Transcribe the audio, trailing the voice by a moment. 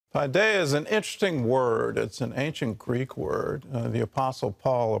Paideia is an interesting word. It's an ancient Greek word. The Apostle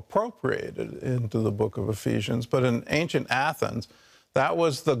Paul appropriated it into the book of Ephesians. But in ancient Athens, that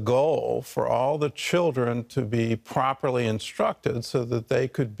was the goal for all the children to be properly instructed so that they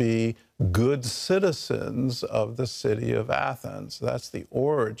could be good citizens of the city of Athens. That's the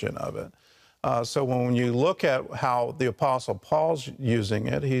origin of it. So when you look at how the Apostle Paul's using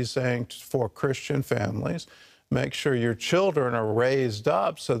it, he's saying for Christian families, make sure your children are raised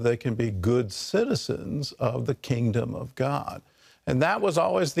up so they can be good citizens of the kingdom of God. And that was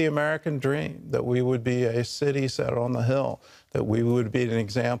always the American dream, that we would be a city set on the hill, that we would be an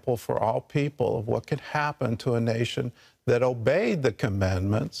example for all people of what could happen to a nation that obeyed the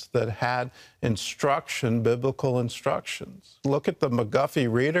commandments, that had instruction, biblical instructions. Look at the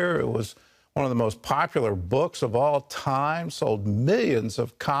McGuffey Reader. It was one of the most popular books of all time, sold millions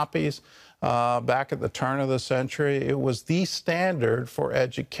of copies back at the turn of the century. It was the standard for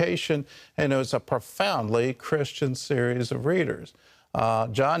education, and it was a profoundly Christian series of readers.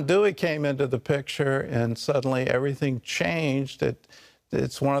 John Dewey came into the picture, and suddenly everything changed.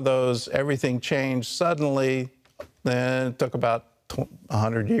 It's one of those everything changed suddenly, then it took about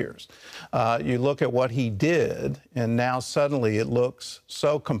 100 years. You look at what he did, and now suddenly it looks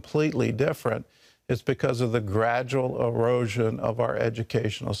so completely different. It's because of the gradual erosion of our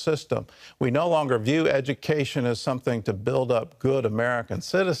educational system. We no longer view education as something to build up good American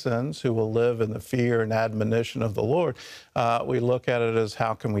citizens who will live in the fear and admonition of the Lord. We look at it as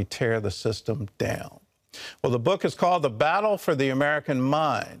how can we tear the system down. Well, the book is called The Battle for the American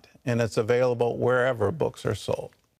Mind, and it's available wherever books are sold.